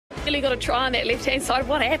Really got to try on that left-hand side.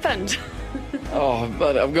 What happened? Oh,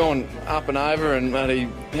 but I've gone up and over and bloody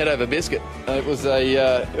head over biscuit. It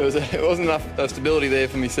wasn't enough stability there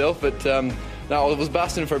for myself, but no, I was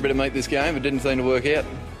busting for a bit of meat this game. It didn't seem to work out.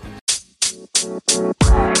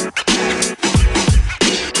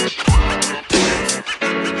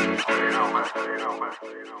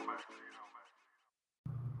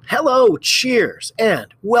 Hello, cheers,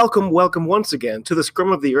 and welcome once again to the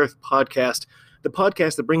Scrum of the Earth podcast, the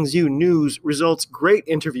podcast that brings you news, results, great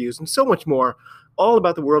interviews, and so much more, all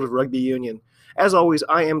about the world of rugby union. As always,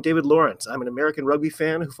 I am David Lawrence. I'm an American rugby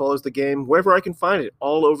fan who follows the game wherever I can find it,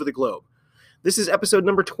 all over the globe. This is episode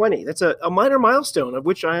number 20. That's a minor milestone of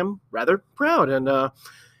which I am rather proud, and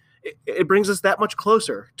it brings us that much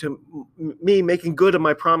closer to me making good on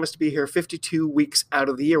my promise to be here 52 weeks out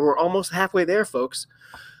of the year. We're almost halfway there, folks.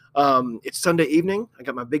 It's Sunday evening. I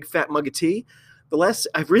got my big fat mug of tea.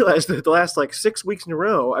 I've realized that the last 6 weeks in a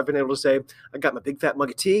row, I've been able to say, I got my big fat mug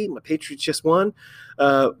of tea. My Patriots just won.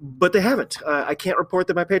 But they haven't. I can't report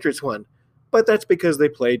that my Patriots won. But that's because they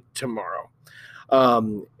played tomorrow.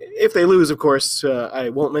 If they lose, of course, I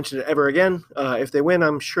won't mention it ever again. If they win,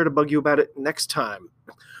 I'm sure to bug you about it next time.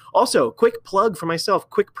 Also, quick plug for myself,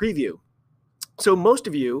 quick preview. So most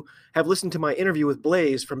of you have listened to my interview with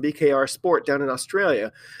Blaze from BKR Sport down in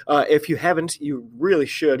Australia. If you haven't, you really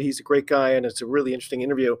should. He's a great guy, and it's a really interesting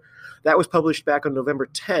interview. That was published back on November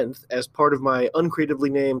 10th as part of my uncreatively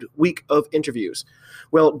named Week of Interviews.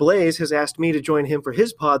 Well, Blaze has asked me to join him for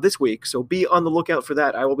his pod this week, so be on the lookout for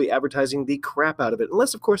that. I will be advertising the crap out of it,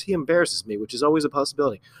 unless, of course, he embarrasses me, which is always a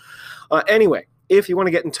possibility. Anyway, if you want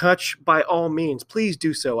to get in touch, by all means, please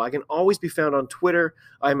do so. I can always be found on Twitter.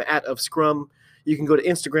 I'm @ofscrum. You can go to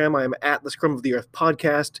Instagram. I'm at the Scrum of the Earth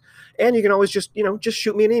podcast. And you can always just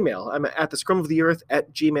shoot me an email. I'm at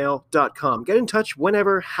thescrumoftheearth@gmail.com. Get in touch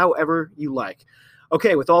whenever, however you like.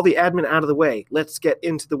 Okay, with all the admin out of the way, let's get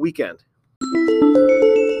into the weekend.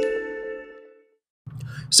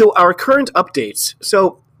 So our current updates.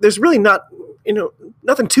 So there's really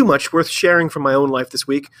nothing too much worth sharing from my own life this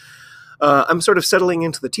week. I'm sort of settling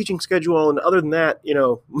into the teaching schedule. And other than that,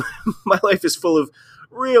 my life is full of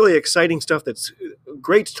really exciting stuff that's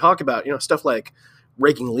great to talk about, stuff like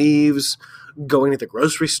raking leaves, going to the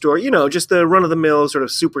grocery store, just the run-of-the-mill sort of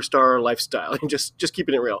superstar lifestyle, and just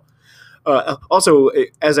keeping it real. Also,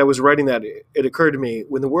 as I was writing that, it occurred to me,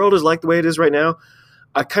 when the world is like the way it is right now,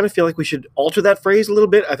 I kind of feel like we should alter that phrase a little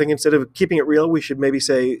bit. I think instead of keeping it real, we should maybe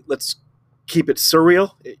say, let's keep it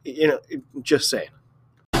surreal, just saying.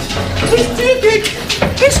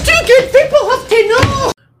 It's too good, people have to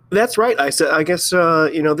know! That's right. I guess,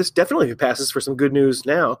 this definitely passes for some good news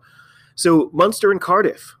now. So Munster and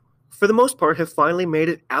Cardiff, for the most part, have finally made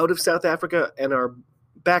it out of South Africa and are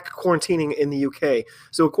back quarantining in the UK.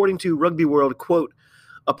 So according to Rugby World, quote,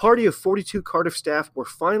 a party of 42 Cardiff staff were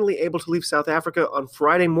finally able to leave South Africa on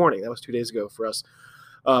Friday morning. That was 2 days ago for us.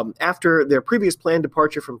 After their previous planned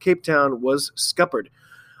departure from Cape Town was scuppered.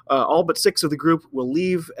 All but 6 of the group will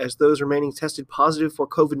leave as those remaining tested positive for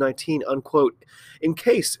COVID-19, unquote. In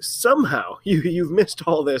case somehow you've missed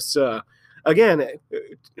all this, again,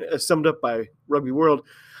 summed up by Rugby World,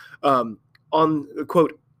 on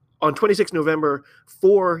 26 November,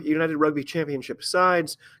 4 United Rugby Championship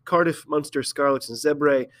sides, Cardiff, Munster, Scarlets, and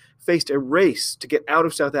Zebre, faced a race to get out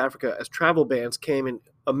of South Africa as travel bans came in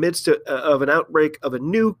amidst of an outbreak of a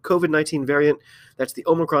new COVID-19 variant. That's the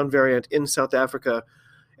Omicron variant in South Africa.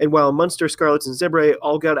 And while Munster, Scarlets, and Zebre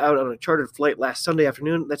all got out on a chartered flight last Sunday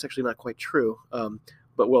afternoon, that's actually not quite true,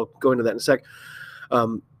 but we'll go into that in a sec.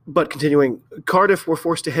 But continuing, Cardiff were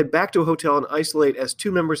forced to head back to a hotel and isolate as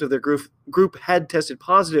 2 members of their group had tested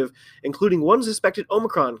positive, including one suspected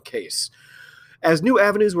Omicron case. As new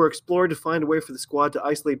avenues were explored to find a way for the squad to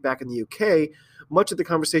isolate back in the UK, much of the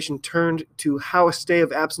conversation turned to how a stay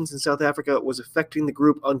of absence in South Africa was affecting the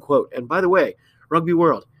group, unquote. And by the way, Rugby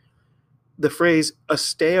World, the phrase "a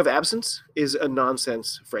stay of absence" is a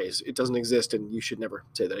nonsense phrase. It doesn't exist, and you should never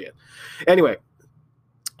say that again. Anyway,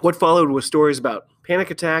 what followed was stories about panic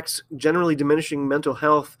attacks, generally diminishing mental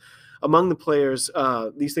health among the players.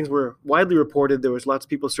 These things were widely reported. There was lots of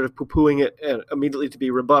people sort of poo-pooing it and immediately to be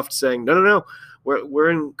rebuffed, saying, no, we're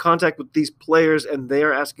in contact with these players, and they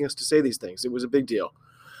are asking us to say these things. It was a big deal.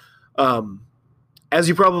 As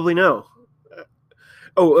you probably know.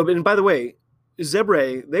 And by the way,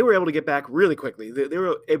 Zebre, they were able to get back really quickly. They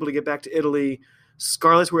were able to get back to Italy.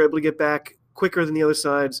 Scarlets were able to get back quicker than the other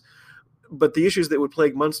sides. But the issues that would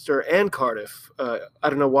plague Munster and Cardiff, I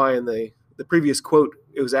don't know why in the previous quote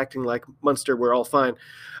it was acting like Munster were all fine.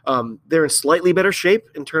 They're in slightly better shape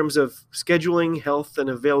in terms of scheduling, health, and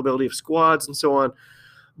availability of squads and so on.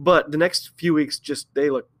 But the next few weeks, they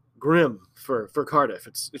look grim for Cardiff.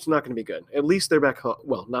 It's not going to be good. At least they're back home.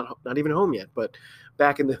 Well, not even home yet, but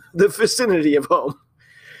back in the vicinity of home.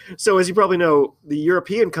 So as you probably know, the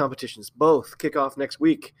European competitions both kick off next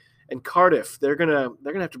week, and Cardiff, they're gonna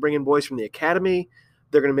have to bring in boys from the academy.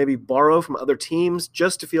 They're gonna maybe borrow from other teams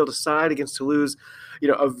just to field a side against Toulouse,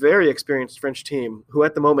 a very experienced French team who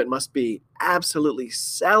at the moment must be absolutely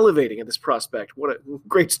salivating at this prospect. What a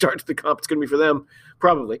great start to the comp it's gonna be for them,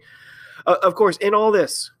 probably. Of course, in all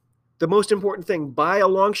this, the most important thing by a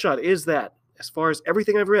long shot is that, as far as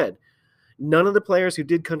everything I've read, none of the players who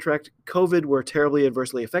did contract COVID were terribly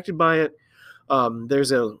adversely affected by it.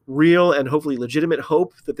 There's a real and hopefully legitimate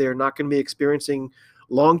hope that they are not going to be experiencing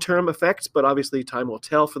long-term effects, but obviously time will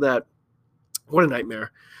tell for that. What a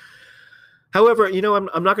nightmare. However,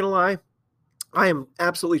 I'm not going to lie. I am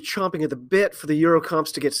absolutely chomping at the bit for the Euro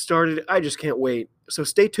comps to get started. I just can't wait. So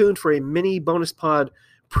stay tuned for a mini bonus pod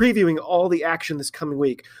previewing all the action this coming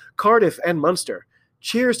week. Cardiff and Munster.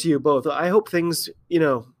 Cheers to you both. I hope things,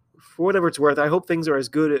 for whatever it's worth, I hope things are as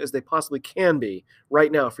good as they possibly can be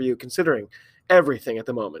right now for you, considering everything at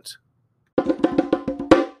the moment.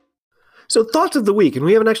 So thoughts of the week, and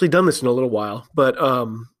we haven't actually done this in a little while, but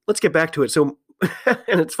let's get back to it. So,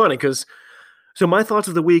 and it's funny because, my thoughts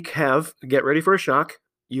of the week have, get ready for a shock,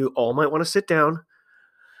 you all might want to sit down.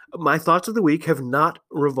 My thoughts of the week have not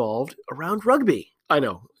revolved around rugby. I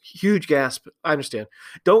know, huge gasp, I understand.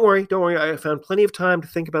 Don't worry, I found plenty of time to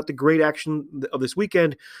think about the great action of this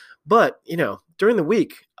weekend. But, during the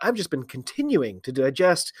week, I've just been continuing to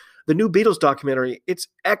digest the new Beatles documentary. It's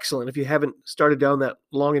excellent. If you haven't started down that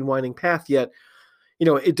long and winding path yet,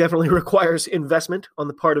 it definitely requires investment on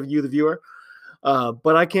the part of you, the viewer.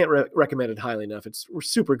 But I can't recommend it highly enough. It's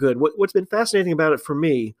super good. What's been fascinating about it for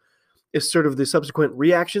me is sort of the subsequent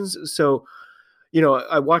reactions. So,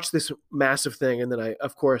 I watch this massive thing, and then I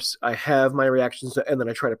have my reactions, and then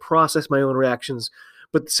I try to process my own reactions.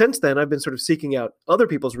 But since then, I've been sort of seeking out other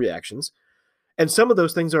people's reactions. And some of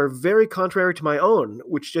those things are very contrary to my own,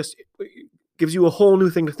 which just gives you a whole new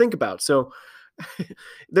thing to think about. So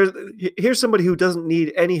here's somebody who doesn't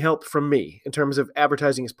need any help from me in terms of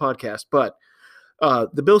advertising his podcast. But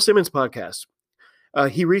the Bill Simmons podcast,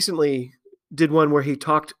 he recently did one where he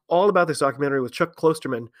talked all about this documentary with Chuck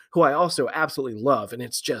Klosterman, who I also absolutely love. And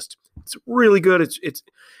it's really good. It's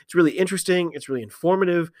really interesting. It's really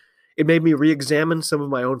informative. It made me re-examine some of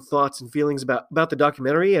my own thoughts and feelings about the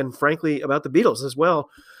documentary and, frankly, about the Beatles as well.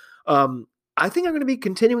 I think I'm going to be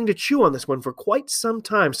continuing to chew on this one for quite some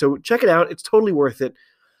time. So check it out. It's totally worth it.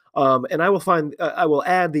 And I will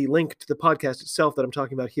add the link to the podcast itself that I'm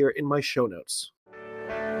talking about here in my show notes.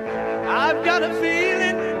 I've got a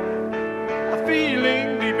feeling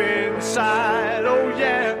deep inside. Oh,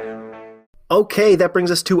 yeah. Okay, that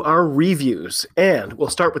brings us to our reviews, and we'll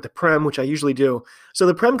start with the Prem, which I usually do. So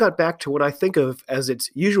the Prem got back to what I think of as its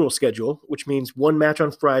usual schedule, which means one match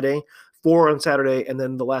on Friday, 4 on Saturday, and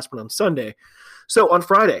then the last one on Sunday. So on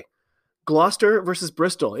Friday, Gloucester versus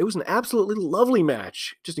Bristol. It was an absolutely lovely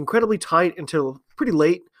match, just incredibly tight until pretty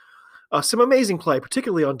late. Some amazing play,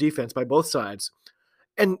 particularly on defense by both sides.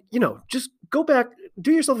 And, just go back,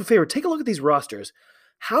 do yourself a favor, take a look at these rosters.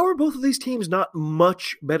 How are both of these teams not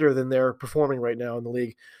much better than they're performing right now in the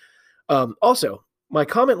league? Also, my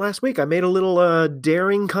comment last week, I made a little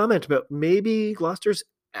daring comment about maybe Gloucester's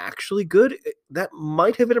actually good. That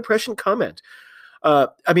might have been a prescient comment.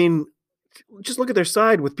 Just look at their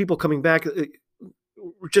side with people coming back.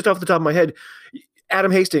 Just off the top of my head,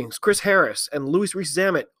 Adam Hastings, Chris Harris, and Louis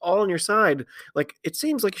Rees-Zammit all on your side. Like, it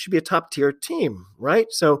seems like it should be a top-tier team, right?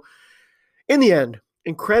 So, in the end,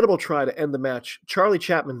 incredible try to end the match. Charlie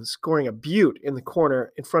Chapman scoring a beaut in the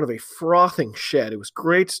corner in front of a frothing Shed. It was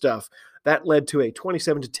great stuff. That led to a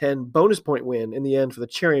 27-10 bonus point win in the end for the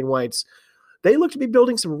Cherry and Whites. They look to be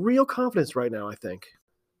building some real confidence right now, I think.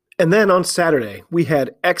 And then on Saturday, we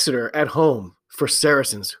had Exeter at home for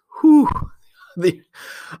Saracens. Whew.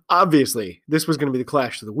 Obviously, this was going to be the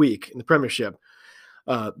clash of the week in the Premiership.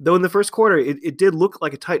 Though in the first quarter, it did look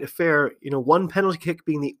like a tight affair, one penalty kick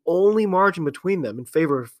being the only margin between them in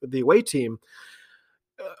favor of the away team.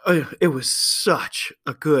 It was such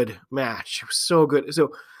a good match. It was so good.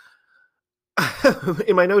 So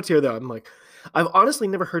in my notes here, though, I'm like, I've honestly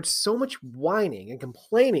never heard so much whining and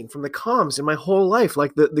complaining from the comms in my whole life.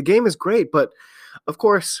 Like, the game is great, but of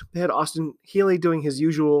course, they had Austin Healey doing his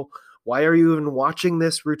usual, why are you even watching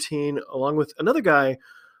this routine, along with another guy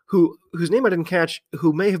whose name I didn't catch,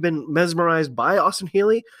 who may have been mesmerized by Austin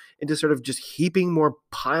Healey into sort of just heaping more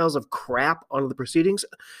piles of crap onto the proceedings.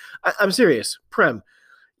 I'm serious. Prem,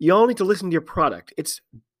 y'all need to listen to your product. It's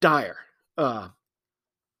dire.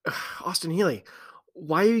 Austin Healey,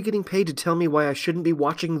 Why are you getting paid to tell me why I shouldn't be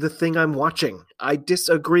watching the thing I'm watching? I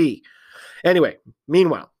disagree. Anyway,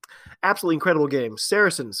 meanwhile, absolutely incredible game.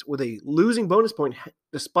 Saracens with a losing bonus point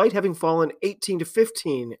despite having fallen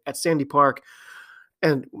 18-15 at Sandy Park.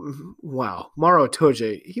 And wow, Maro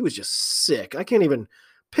Itoje, he was just sick. I can't even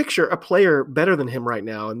picture a player better than him right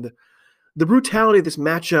now. And the brutality of this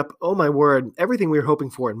matchup, oh my word, everything we were hoping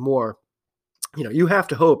for and more. You have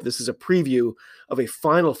to hope this is a preview of a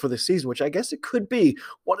final for the season, which I guess it could be.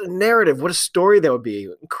 What a narrative, what a story that would be.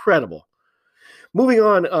 Incredible. Moving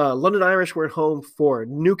on, London Irish were at home for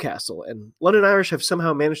Newcastle, and London Irish have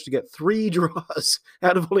somehow managed to get 3 draws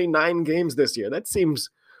out of only 9 games this year. That seems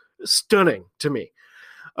stunning to me.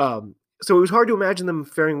 So it was hard to imagine them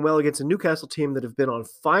faring well against a Newcastle team that have been on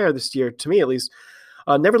fire this year, to me at least.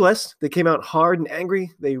 Nevertheless, they came out hard and angry.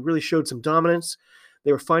 They really showed some dominance.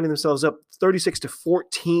 They were finding themselves up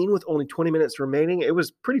 36-14 with only 20 minutes remaining. It was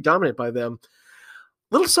pretty dominant by them.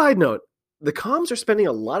 Little side note, the Coms are spending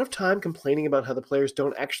a lot of time complaining about how the players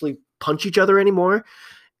don't actually punch each other anymore,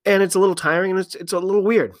 and it's a little tiring and it's a little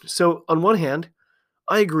weird. So on one hand,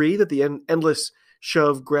 I agree that the endless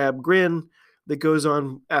shove, grab, grin that goes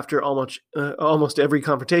on after almost every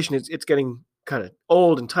confrontation, it's getting kind of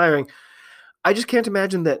old and tiring. I just can't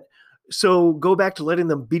imagine that. So go back to letting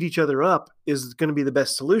them beat each other up is going to be the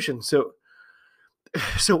best solution. So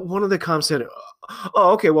one of the comms said,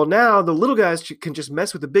 oh, okay, well now the little guys can just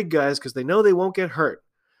mess with the big guys because they know they won't get hurt.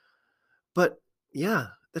 But yeah,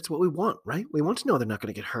 that's what we want, right? We want to know they're not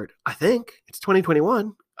going to get hurt. I think it's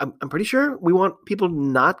 2021. I'm pretty sure we want people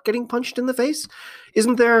not getting punched in the face.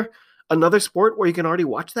 Isn't there another sport where you can already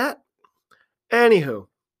watch that? Anywho.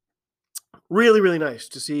 Really, really nice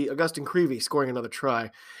to see Augustin Creevy scoring another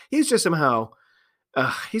try. He's just somehow,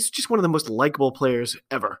 he's just one of the most likable players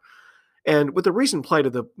ever. And with the recent plight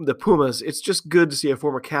of the Pumas, it's just good to see a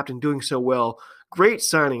former captain doing so well. Great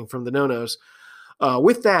signing from the No-Nos.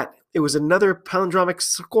 With that, it was another palindromic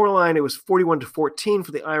scoreline. It was 41-14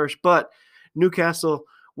 for the Irish, but Newcastle,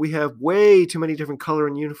 we have way too many different color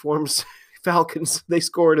and uniforms. Falcons, they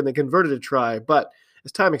scored and they converted a try, but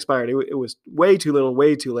as time expired, it was way too little,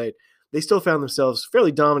 way too late. They still found themselves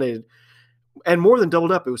fairly dominated and more than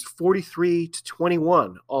doubled up. It was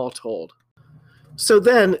 43-21 all told. So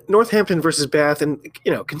then Northampton versus Bath, and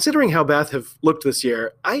considering how Bath have looked this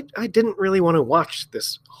year, I didn't really want to watch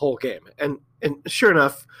this whole game. And sure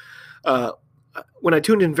enough, when I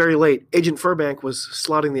tuned in very late, Agent Furbank was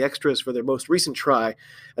slotting the extras for their most recent try,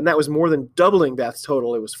 and that was more than doubling Bath's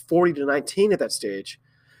total. It was 40-19 at that stage.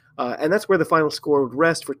 And that's where the final score would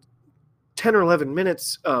rest for 10 or 11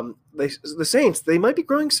 minutes. The Saints, they might be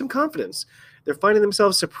growing some confidence. They're finding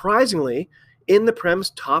themselves surprisingly in the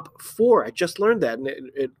Prem's top 4. I just learned that, and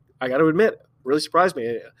it I got to admit, really surprised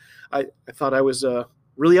me. I thought I was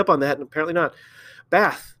really up on that, and apparently not.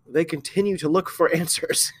 Bath, they continue to look for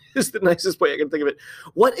answers is the nicest way I can think of it.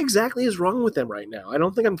 What exactly is wrong with them right now? I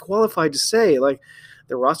don't think I'm qualified to say. Like,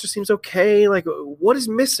 their roster seems okay. Like, what is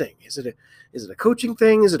missing? Is it a coaching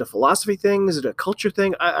thing? Is it a philosophy thing? Is it a culture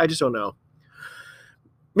thing? I just don't know.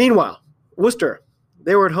 Meanwhile, Worcester,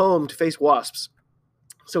 they were at home to face Wasps.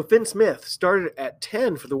 So Finn Smith started at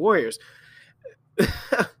 10 for the Warriors.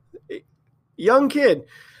 Young kid.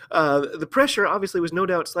 The pressure obviously was no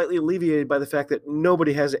doubt slightly alleviated by the fact that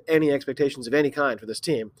nobody has any expectations of any kind for this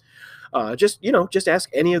team. Just ask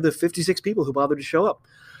any of the 56 people who bothered to show up.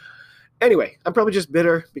 Anyway, I'm probably just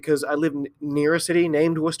bitter because I live near a city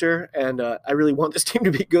named Worcester, and I really want this team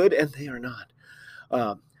to be good, and they are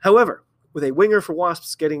not. However, with a winger for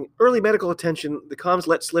Wasps getting early medical attention, the comms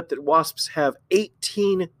let slip that Wasps have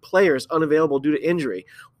 18 players unavailable due to injury.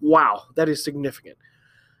 Wow, that is significant.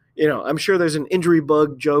 I'm sure there's an injury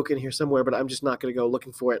bug joke in here somewhere, but I'm just not going to go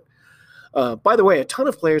looking for it. By the way, a ton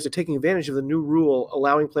of players are taking advantage of the new rule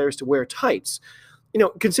allowing players to wear tights.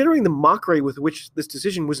 Considering the mockery with which this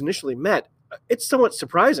decision was initially met, it's somewhat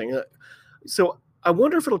surprising. So I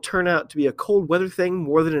wonder if it'll turn out to be a cold weather thing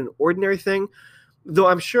more than an ordinary thing, though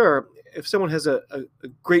I'm sure if someone has a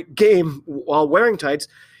great game while wearing tights,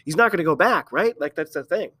 he's not going to go back, right? Like, that's the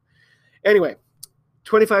thing. Anyway,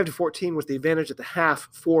 25-14 was the advantage at the half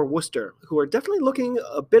for Worcester, who are definitely looking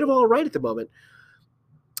a bit of all right at the moment.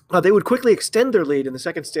 They would quickly extend their lead in the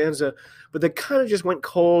second stanza, but they kind of just went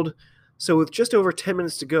cold. So with just over 10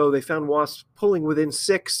 minutes to go, they found Wasps pulling within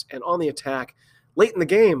 6 and on the attack. Late in the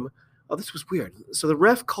game, this was weird. So the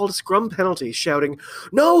ref called a scrum penalty, shouting,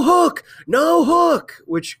 "No hook! No hook!"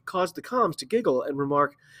 which caused the comms to giggle and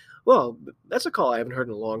remark, "Well, that's a call I haven't heard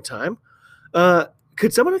in a long time.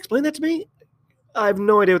 Could someone explain that to me?" I have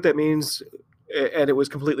no idea what that means, and it was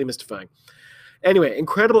completely mystifying. Anyway,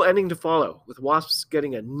 incredible ending to follow, with Wasps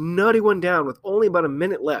getting a nutty one down with only about a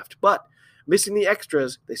minute left. But missing the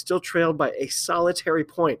extras, they still trailed by a solitary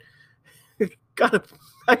point.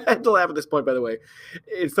 I had to laugh at this point, by the way.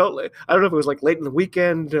 It felt like, I don't know if it was like late in the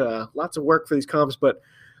weekend, lots of work for these comms, but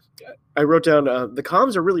I wrote down the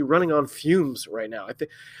comms are really running on fumes right now.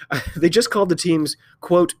 They just called the teams,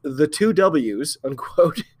 quote, the two W's,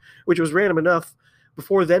 unquote, which was random enough,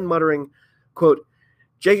 before then muttering, quote,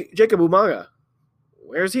 Jacob Umaga,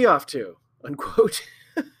 where's he off to, unquote.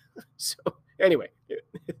 So anyway,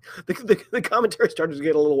 the commentary started to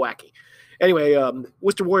get a little wacky. Anyway,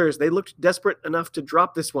 Worcester Warriors, they looked desperate enough to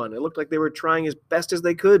drop this one. It looked like they were trying as best as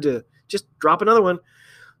they could to just drop another one.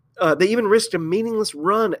 They even risked a meaningless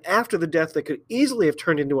run after the death that could easily have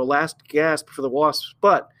turned into a last gasp for the Wasps.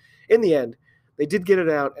 But in the end, they did get it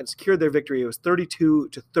out and secured their victory. It was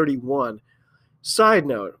 32-31. Side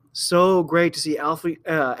note, so great to see Alfie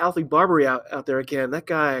Barbary out there again. That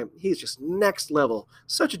guy, he's just next level.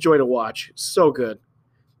 Such a joy to watch. So good.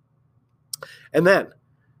 And then,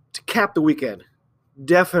 to cap the weekend,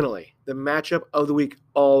 definitely the matchup of the week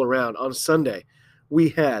all around. On Sunday, we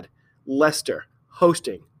had Leicester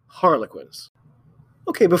hosting Harlequins.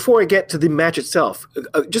 Okay, before I get to the match itself,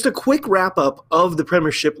 just a quick wrap-up of the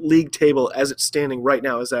Premiership League table as it's standing right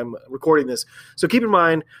now as I'm recording this. So keep in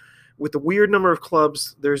mind, with the weird number of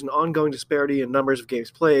clubs, there's an ongoing disparity in numbers of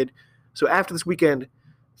games played. So after this weekend,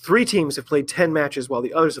 3 teams have played 10 matches while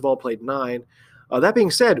the others have all played 9. That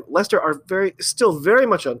being said, Leicester are still very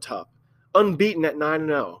much on top, unbeaten at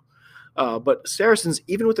 9-0. But Saracens,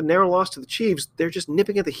 even with the narrow loss to the Chiefs, they're just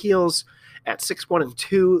nipping at the heels at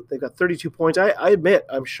 6-1-2. They've got 32 points. I admit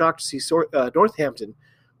I'm shocked to see Northampton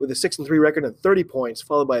with a 6-3 record and 30 points,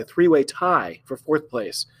 followed by a 3-way tie for 4th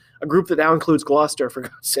place. A group that now includes Gloucester, for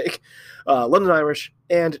God's sake, London Irish,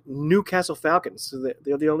 and Newcastle Falcons. So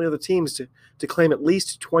they're the only other teams to claim at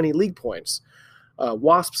least 20 league points.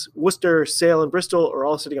 Wasps, Worcester, Sale, and Bristol are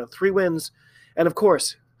all sitting on 3 wins. And of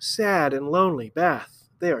course, sad and lonely Bath.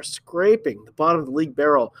 They are scraping the bottom of the league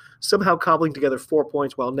barrel, somehow cobbling together 4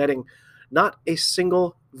 points while netting not a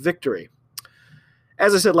single victory.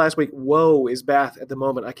 As I said last week, woe is Bath at the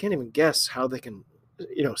moment. I can't even guess how they can,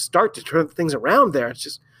 start to turn things around there. It's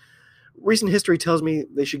just recent history tells me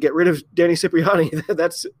they should get rid of Danny Cipriani.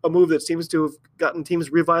 That's a move that seems to have gotten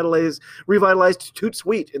teams revitalized toot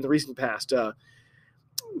sweet in the recent past.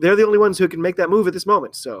 They're the only ones who can make that move at this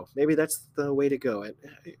moment, so maybe that's the way to go.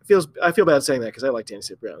 I feel bad saying that because I like Danny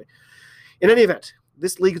Cipriani. In any event,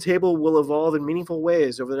 this league table will evolve in meaningful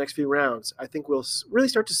ways over the next few rounds. I think we'll really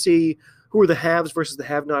start to see who are the haves versus the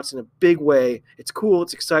have-nots in a big way. It's cool,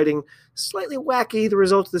 it's exciting, slightly wacky, the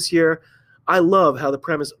results this year. I love how the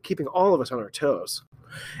Prem is keeping all of us on our toes.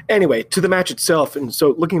 Anyway, to the match itself, and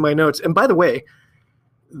so looking at my notes, and by the way,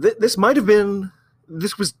 this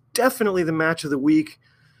was definitely the match of the week.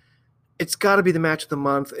 It's got to be the match of the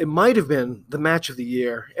month. It might have been the match of the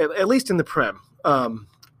year, at least in the Prem.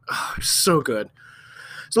 So good.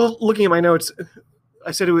 So looking at my notes,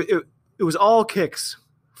 I said it was all kicks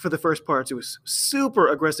for the first parts. It was super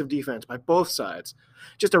aggressive defense by both sides.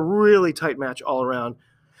 Just a really tight match all around.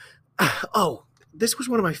 Oh, this was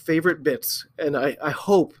one of my favorite bits, and I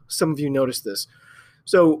hope some of you noticed this.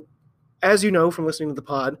 So, as you know from listening to the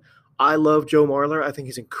pod, I love Joe Marler. I think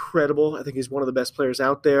he's incredible. I think he's one of the best players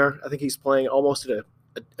out there. I think he's playing almost at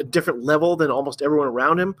a different level than almost everyone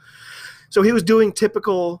around him. So he was doing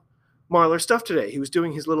typical Marler stuff today. He was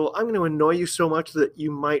doing his little, I'm going to annoy you so much that you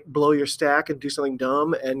might blow your stack and do something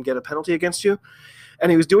dumb and get a penalty against you. And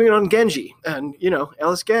he was doing it on Genji. And,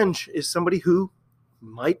 Ellis Genge is somebody who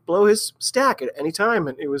might blow his stack at any time,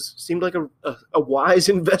 and seemed like a wise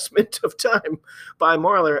investment of time by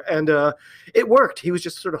Marler, and it worked. He was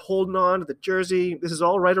just sort of holding on to the jersey. This is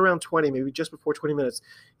all right around 20, maybe just before 20 minutes.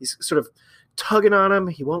 He's sort of tugging on him.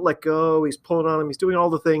 He won't let go. He's pulling on him. He's doing all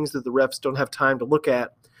the things that the refs don't have time to look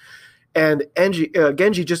at, and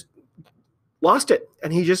Genji just lost it,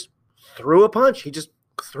 and he just threw a punch. He just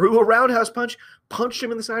threw a roundhouse punch, punched him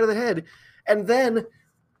in the side of the head, and then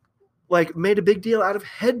made a big deal out of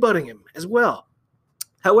headbutting him as well.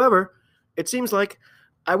 However, it seems like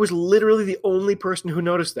I was literally the only person who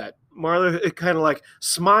noticed that. Marler kind of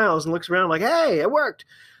smiles and looks around like, hey, it worked.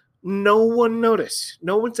 No one noticed.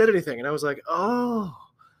 No one said anything. And I was like,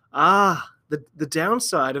 the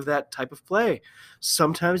downside of that type of play.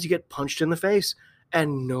 Sometimes you get punched in the face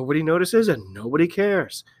and nobody notices and nobody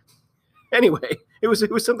cares. Anyway, it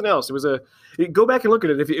was something else. Go back and look at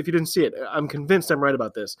it if you didn't see it. I'm convinced I'm right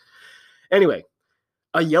about this. Anyway,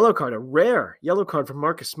 a rare yellow card from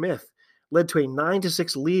Marcus Smith led to a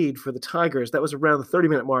 9-6 lead for the Tigers. That was around the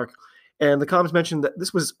 30-minute mark. And the comms mentioned that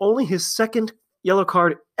this was only his second yellow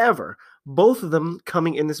card ever. Both of them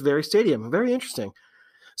coming in this very stadium. Very interesting.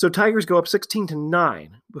 So Tigers go up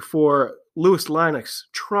 16-9 before Lewis Linux,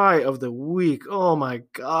 try of the week. Oh my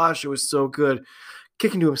gosh, it was so good.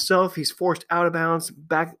 Kicking to himself, he's forced out of bounds,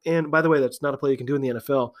 back in. By the way, that's not a play you can do in the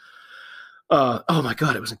NFL. Oh my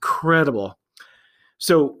God, it was incredible.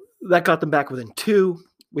 So that got them back within 2.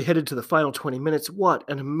 We headed to the final 20 minutes. What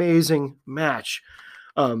an amazing match.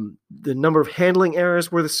 The number of handling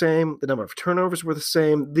errors were the same. The number of turnovers were the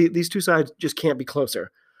same. These two sides just can't be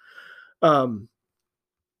closer.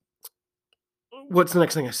 What's the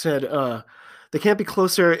next thing I said? They can't be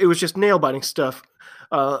closer. It was just nail-biting stuff.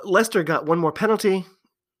 Leicester got one more penalty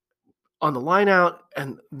on the line out,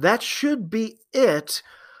 and that should be it.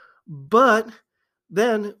 But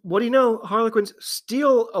then, what do you know? Harlequins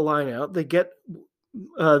steal a line out. They get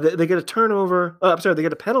a turnover. They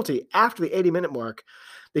get a penalty after the 80-minute mark.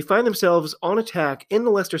 They find themselves on attack in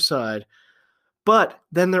the Leicester side, but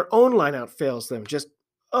then their own line out fails them. Just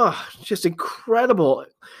incredible.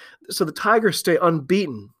 So the Tigers stay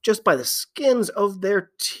unbeaten just by the skins of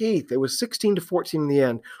their teeth. It was 16-14 in the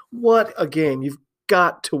end. What a game. You've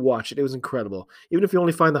got to watch it. It was incredible. Even if you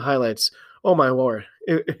only find the highlights, oh my Lord,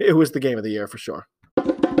 it was the game of the year for sure.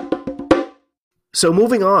 So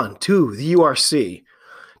moving on to the URC.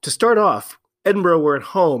 To start off, Edinburgh were at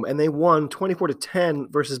home and they won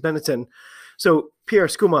 24-10 versus Benetton. So Pierre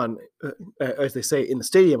Schumann, as they say in the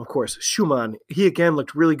stadium, of course, Schumann, he again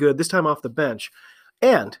looked really good, this time off the bench.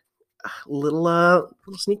 And a little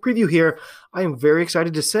sneak preview here, I am very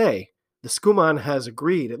excited to say the Schumann has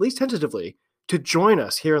agreed, at least tentatively, to join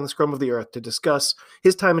us here on the Scrum of the Earth to discuss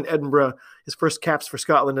his time in Edinburgh, his first caps for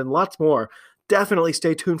Scotland, and lots more. Definitely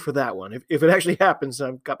stay tuned for that one. If it actually happens,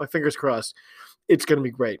 I've got my fingers crossed, it's going to be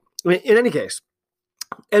great. In any case,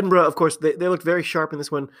 Edinburgh, of course, they looked very sharp in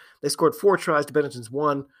this one. They scored 4 tries to Benetton's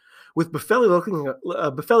 1, with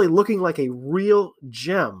Buffelli looking like a real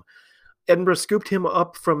gem. Edinburgh scooped him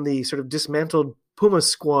up from the sort of dismantled Pumas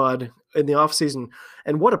squad in the offseason,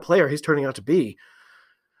 and what a player he's turning out to be.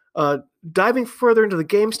 Diving further into the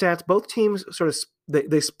game stats, both teams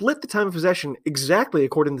they split the time of possession exactly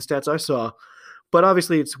according to the stats I saw, but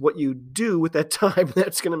obviously it's what you do with that time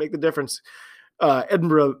that's going to make the difference.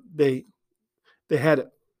 Edinburgh, they had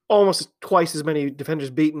almost twice as many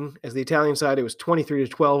defenders beaten as the Italian side. It was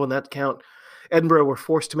 23-12 on that count. Edinburgh were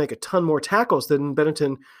forced to make a ton more tackles than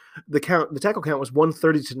Benetton. The tackle count was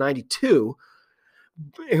 130-92.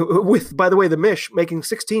 With, by the way, the Mish making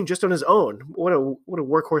 16 just on his own. What a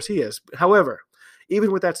workhorse he is. However,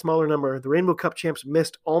 even with that smaller number, the Rainbow Cup champs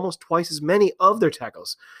missed almost twice as many of their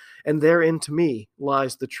tackles. And therein, to me,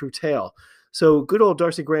 lies the true tale. So good old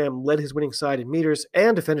Darcy Graham led his winning side in meters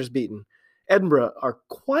and defenders beaten. Edinburgh are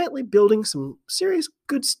quietly building some serious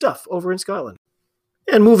good stuff over in Scotland.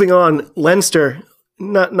 And moving on, Leinster,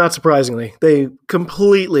 not surprisingly, they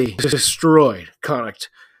completely destroyed Connacht.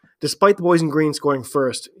 Despite the boys in green scoring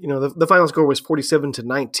first, the final score was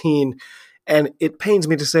 47-19, and it pains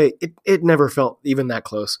me to say it never felt even that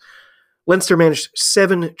close. Leinster managed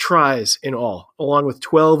 7 tries in all, along with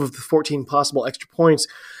 12 of the 14 possible extra points.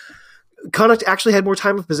 Connacht actually had more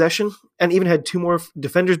time of possession and even had 2 more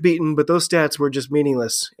defenders beaten, but those stats were just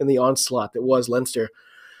meaningless in the onslaught that was Leinster.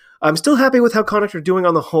 I'm still happy with how Connacht are doing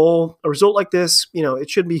on the whole. A result like this, it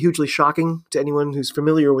shouldn't be hugely shocking to anyone who's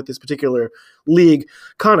familiar with this particular league.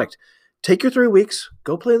 Connacht, take your 3 weeks,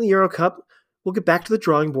 go play in the Euro Cup. We'll get back to the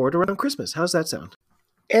drawing board around Christmas. How's that sound?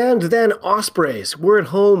 And then Ospreys, we're at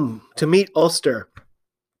home to meet Ulster.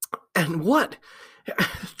 And what?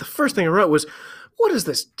 The first thing I wrote was, what is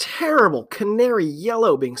this terrible canary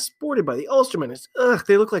yellow being sported by the Ulstermen?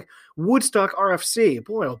 They look like Woodstock RFC.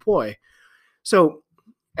 Boy, oh boy. So,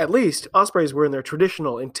 at least, Ospreys were in their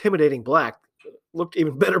traditional, intimidating black. Looked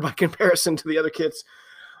even better by comparison to the other kits.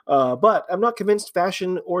 But I'm not convinced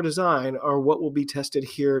fashion or design are what will be tested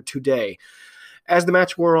here today. As the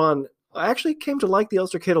match wore on, I actually came to like the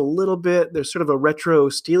Ulster kit a little bit. There's sort of a retro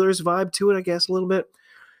Steelers vibe to it, I guess, a little bit.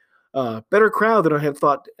 Better crowd than I had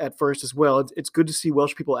thought at first as well. It's good to see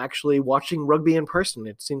Welsh people actually watching rugby in person.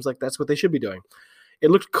 It seems like that's what they should be doing. It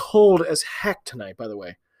looked cold as heck tonight, by the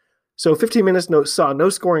way. So 15 minutes saw no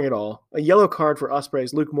scoring at all. A yellow card for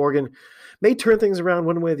Ospreys. Luke Morgan may turn things around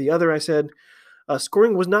one way or the other, I said.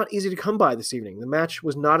 Scoring was not easy to come by this evening. The match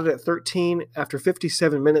was knotted at 13 after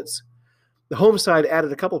 57 minutes. The home side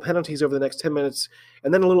added a couple penalties over the next 10 minutes,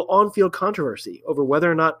 and then a little on-field controversy over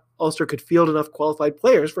whether or not Ulster could field enough qualified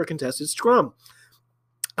players for a contested scrum.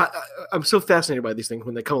 I'm so fascinated by these things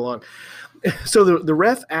when they come along. So the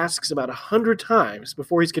ref asks about 100 times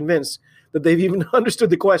before he's convinced that they've even understood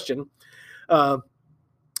the question.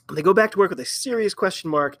 They go back to work with a serious question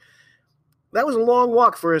mark. That was a long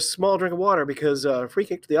walk for a small drink of water because free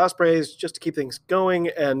kick to the Ospreys just to keep things going,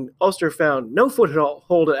 and Ulster found no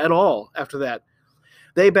foothold at all after that.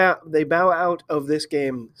 They bow out of this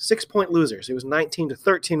game 6-point losers. It was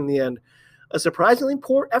 19-13 in the end. A surprisingly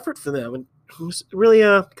poor effort for them, and it was really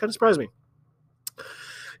kind of surprised me.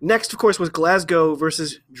 Next, of course, was Glasgow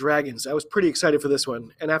versus Dragons. I was pretty excited for this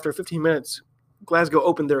one, and after 15 minutes, Glasgow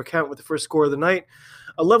opened their account with the first score of the night.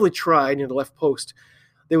 A lovely try near the left post.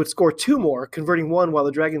 They would score 2 more, converting 1 while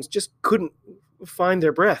the Dragons just couldn't find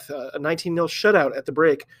their breath. A 19-0 shutout at the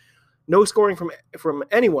break. No scoring from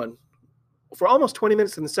anyone for almost 20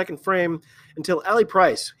 minutes in the second frame until Ali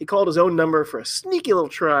Price. He called his own number for a sneaky little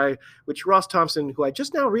try, which Ross Thompson, who I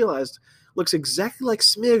just now realized looks exactly like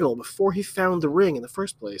Smeagol before he found the ring in the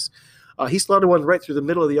first place. He slotted one right through the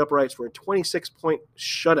middle of the uprights for a 26-point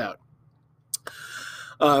shutout.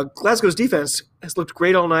 Glasgow's defense has looked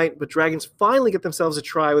great all night, but Dragons finally get themselves a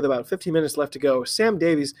try with about 15 minutes left to go. Sam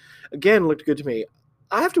Davies, again, looked good to me.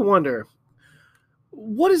 I have to wonder,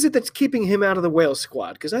 what is it that's keeping him out of the Wales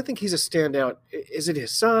squad? Because I think he's a standout. Is it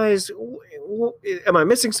his size? Am I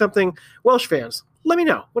missing something? Welsh fans, let me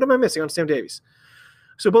know. What am I missing on Sam Davies?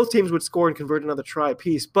 So both teams would score and convert another try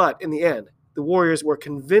apiece, but in the end, the Warriors were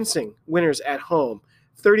convincing winners at home.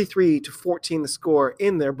 33-14 the score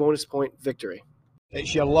in their bonus point victory.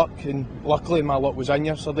 It's your luck, and luckily my luck was in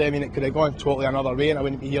yesterday. I mean, it could have gone totally another way and I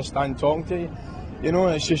wouldn't be here standing talking to you. You know,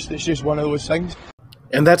 it's just one of those things.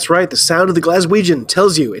 And that's right, the sound of the Glaswegian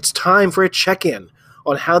tells you it's time for a check-in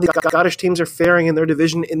on how the Scottish teams are faring in their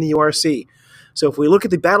division in the URC. So if we look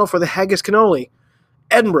at the battle for the Haggis Cannoli,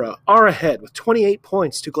 Edinburgh are ahead with 28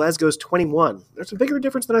 points to Glasgow's 21. There's a bigger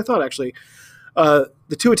difference than I thought, actually.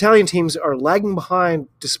 The two Italian teams are lagging behind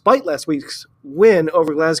despite last week's win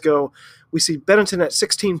over Glasgow. We see Benetton at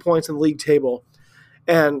 16 points in the league table.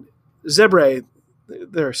 And Zebre,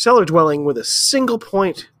 they're cellar dwelling with a single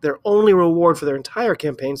point, their only reward for their entire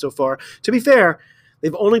campaign so far. To be fair,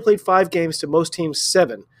 they've only played 5 games to most teams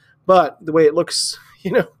 7. But the way it looks,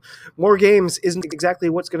 more games isn't exactly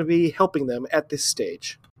what's going to be helping them at this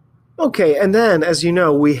stage. Okay, and then, as you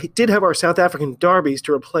know, we did have our South African derbies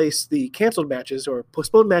to replace the canceled matches, or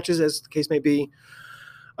postponed matches, as the case may be.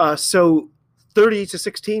 So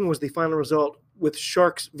 30-16 was the final result with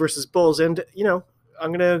Sharks versus Bulls. And,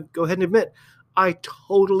 I'm going to go ahead and admit, I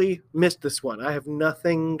totally missed this one. I have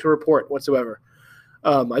nothing to report whatsoever.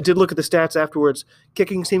 I did look at the stats afterwards.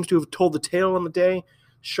 Kicking seems to have told the tale on the day.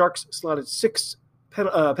 Sharks slotted 6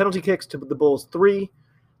 penalty kicks to the Bulls 3.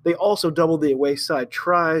 They also doubled the away side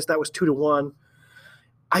tries. That was 2-1.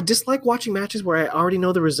 I dislike watching matches where I already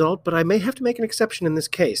know the result, but I may have to make an exception in this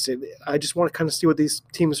case. I just want to kind of see what these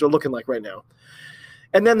teams are looking like right now.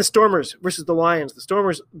 And then the Stormers versus the Lions. The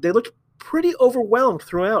Stormers, they looked pretty overwhelmed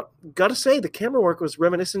throughout. Got to say, the camera work was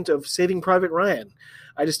reminiscent of Saving Private Ryan.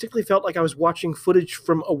 I distinctly felt like I was watching footage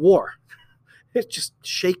from a war. It's just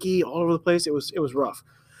shaky all over the place. It was rough.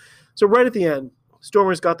 So right at the end,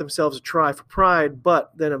 Stormers got themselves a try for pride,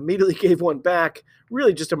 but then immediately gave one back.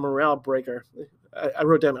 Really just a morale breaker. I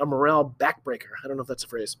wrote down a morale backbreaker. I don't know if that's a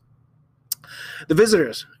phrase. The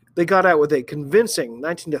visitors, they got out with a convincing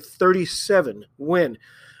 19-37 win.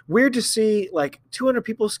 Weird to see 200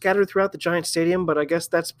 people scattered throughout the Giant Stadium, but I guess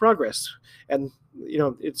that's progress. And,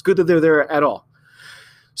 it's good that they're there at all.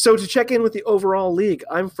 So to check in with the overall league,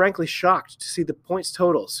 I'm frankly shocked to see the points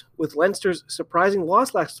totals. With Leinster's surprising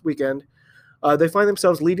loss last weekend, they find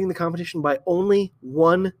themselves leading the competition by only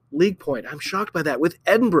 1 league point. I'm shocked by that, with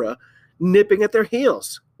Edinburgh nipping at their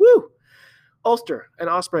heels. Woo! Ulster and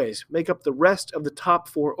Ospreys make up the rest of the top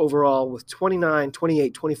 4 overall with 29,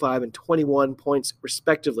 28, 25, and 21 points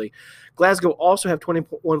respectively. Glasgow also have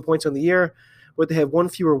 21 points on the year, but they have 1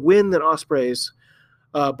 fewer win than Ospreys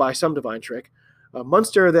by some divine trick.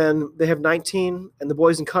 Munster, then, they have 19, and the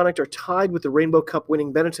boys in Connacht are tied with the Rainbow Cup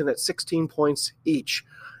winning Benetton at 16 points each.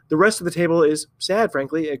 The rest of the table is sad,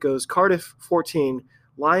 frankly. It goes Cardiff 14,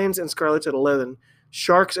 Lions and Scarlets at 11,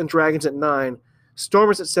 Sharks and Dragons at 9,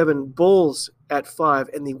 Stormers at 7, Bulls at 5,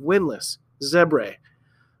 and the winless Zebre,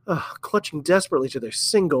 clutching desperately to their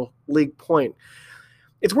single league point.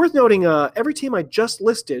 It's worth noting every team I just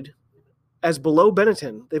listed as below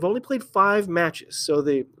Benetton, they've only played 5 matches. So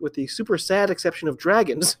with the super sad exception of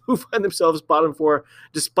Dragons, who find themselves bottom 4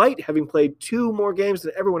 despite having played 2 more games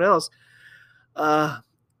than everyone else.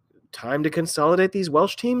 Time to consolidate these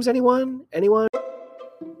Welsh teams, anyone? Anyone?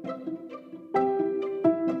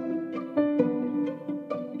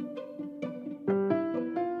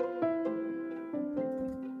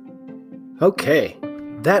 Okay,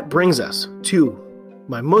 that brings us to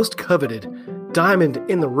my most coveted Diamond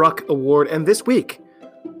in the Ruck award. And this week,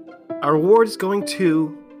 our award is going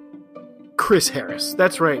to Chris Harris.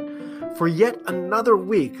 That's right. For yet another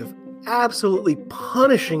week of absolutely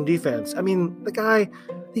punishing defense. I mean, the guy,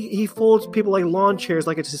 he folds people like lawn chairs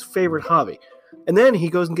like it's his favorite hobby. And then he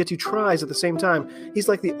goes and gets you tries at the same time. He's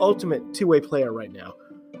like the ultimate two-way player right now.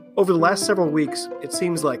 Over the last several weeks, it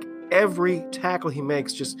seems like every tackle he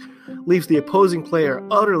makes just leaves the opposing player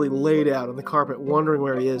utterly laid out on the carpet, wondering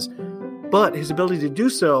where he is. But his ability to do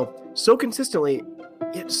so consistently,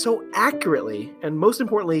 yet so accurately, and most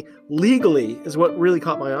importantly, legally, is what really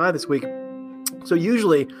caught my eye this week. So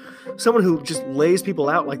usually, someone who just lays people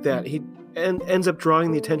out like that, he ends up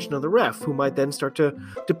drawing the attention of the ref, who might then start to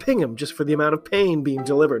ping him just for the amount of pain being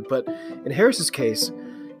delivered. But in Harris's case,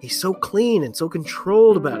 he's so clean and so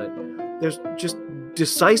controlled about it. There's just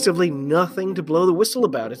decisively nothing to blow the whistle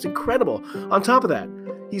about. It's incredible. On top of that,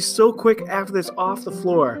 he's so quick after this off the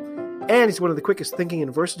floor, and he's one of the quickest thinking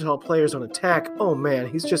and versatile players on attack. Oh man,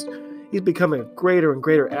 he's becoming a greater and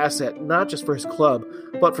greater asset, not just for his club,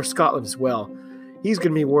 but for Scotland as well. He's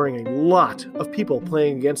going to be worrying a lot of people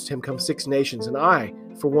playing against him come Six Nations, and I,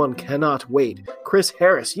 for one, cannot wait. Chris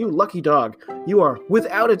Harris, you lucky dog, you are,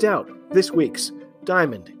 without a doubt, this week's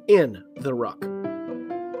Diamond in the Ruck.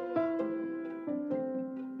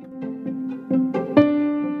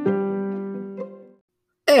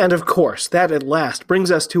 And of course, that at last brings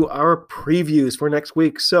us to our previews for next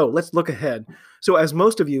week. So let's look ahead. So as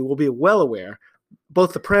most of you will be well aware,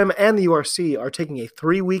 both the Prem and the URC are taking a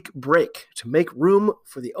 3-week break to make room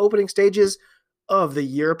for the opening stages of the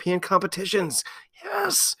European competitions.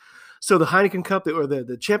 Yes! So the Heineken Cup, or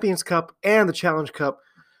the Champions Cup, and the Challenge Cup.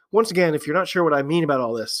 Once again, if you're not sure what I mean about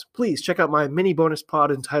all this, please check out my mini bonus pod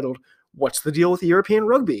entitled, What's the Deal with the European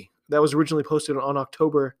Rugby? That was originally posted on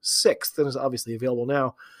October 6th and is obviously available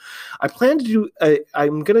now. I'm going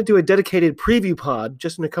to do a dedicated preview pod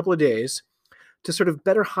just in a couple of days to sort of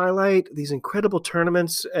better highlight these incredible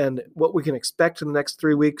tournaments and what we can expect in the next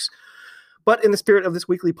 3 weeks. But in the spirit of this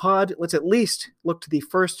weekly pod, let's at least look to the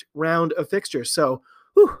first round of fixtures. So,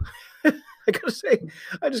 I gotta say,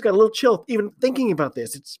 I just got a little chill even thinking about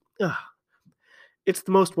this. It's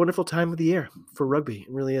the most wonderful time of the year for rugby. It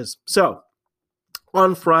really is. So,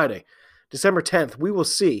 on Friday, December 10th, we will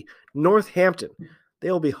see Northampton. They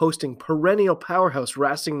will be hosting perennial powerhouse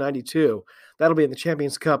Racing 92. That'll be in the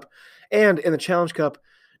Champions Cup. And in the Challenge Cup,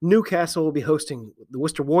 Newcastle will be hosting the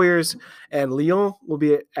Worcester Warriors, and Lyon will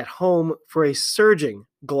be at home for a surging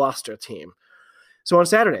Gloucester team. So on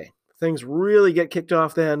Saturday, things really get kicked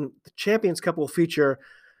off then. The Champions Cup will feature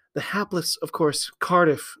the hapless, of course,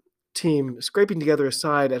 Cardiff team scraping together a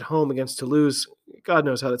side at home against Toulouse. God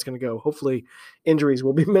knows how that's going to go. Hopefully injuries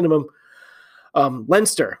will be minimum.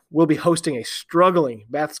 Leinster will be hosting a struggling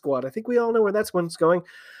Bath squad. I think we all know where that one's going.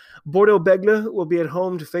 Bordeaux-Bègles will be at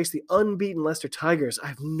home to face the unbeaten Leicester Tigers. I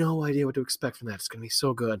have no idea what to expect from that. It's going to be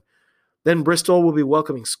so good. Then Bristol will be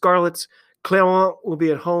welcoming Scarlets. Clermont will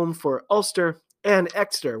be at home for Ulster. And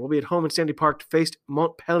Exeter will be at home in Sandy Park to face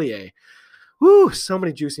Montpellier. Woo, so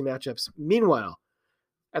many juicy matchups. Meanwhile,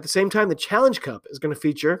 at the same time, the Challenge Cup is going to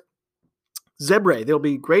feature Zebre. They'll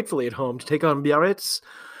be gratefully at home to take on Biarritz.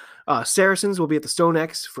 Saracens will be at the Stone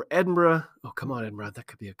X for Edinburgh. Oh, come on, Edinburgh. That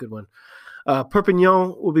could be a good one.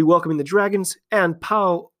 Perpignan will be welcoming the Dragons, and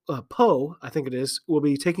Pau, I think it is, will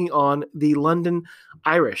be taking on the London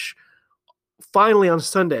Irish. Finally, on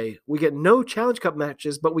Sunday, we get no Challenge Cup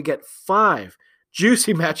matches, but we get 5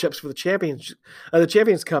 juicy matchups for the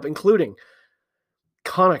Champions Cup, including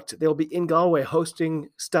Connacht. They'll be in Galway hosting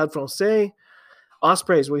Stade Francais.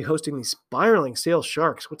 Ospreys will be hosting the spiraling Sale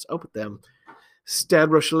Sharks. What's up with them? Stade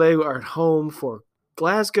Rochelet are at home for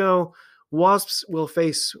Glasgow. Wasps will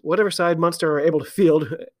face whatever side Munster are able to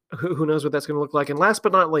field. Who knows what that's going to look like. And last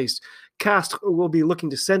but not least, Castres will be looking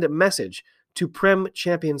to send a message to Prem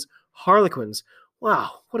champions Harlequins.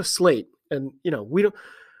 Wow, what a slate. And,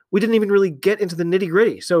 we didn't even really get into the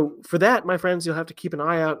nitty-gritty. So for that, my friends, you'll have to keep an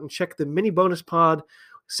eye out and check the mini bonus pod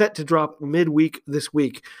set to drop midweek this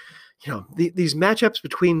week. These matchups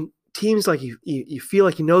between teams like you feel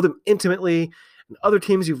like you know them intimately, and other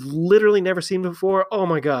teams you've literally never seen before. Oh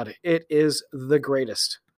my God, it is the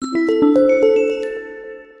greatest.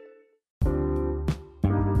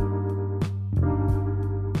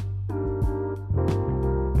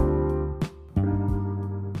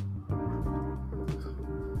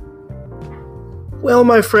 Well,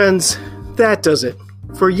 my friends, that does it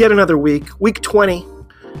for yet another week, week 20.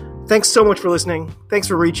 Thanks so much for listening. Thanks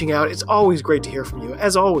for reaching out. It's always great to hear from you.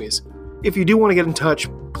 As always, if you do want to get in touch,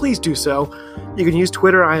 please do so. You can use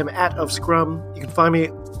Twitter. I am @ofscrum. You can find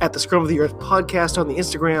me at the Scrum of the Earth podcast on the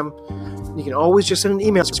Instagram. You can always just send an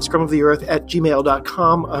email to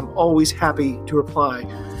scrumoftheearth@gmail.com. I'm always happy to reply.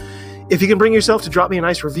 If you can bring yourself to drop me a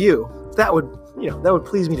nice review, that would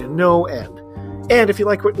please me to no end. And if you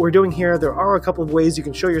like what we're doing here, there are a couple of ways you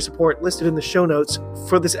can show your support listed in the show notes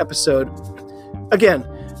for this episode. Again,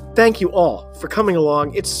 thank you all for coming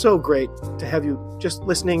along. It's so great to have you just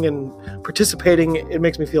listening and participating. It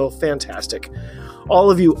makes me feel fantastic.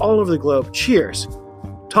 All of you all over the globe, cheers.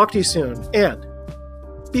 Talk to you soon, and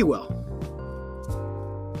be well.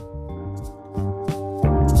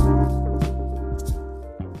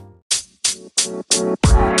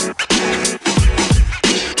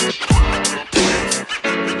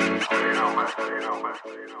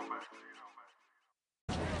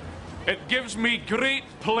 It gives me great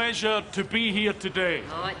pleasure to be here today.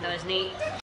 Oh, it does, Nate.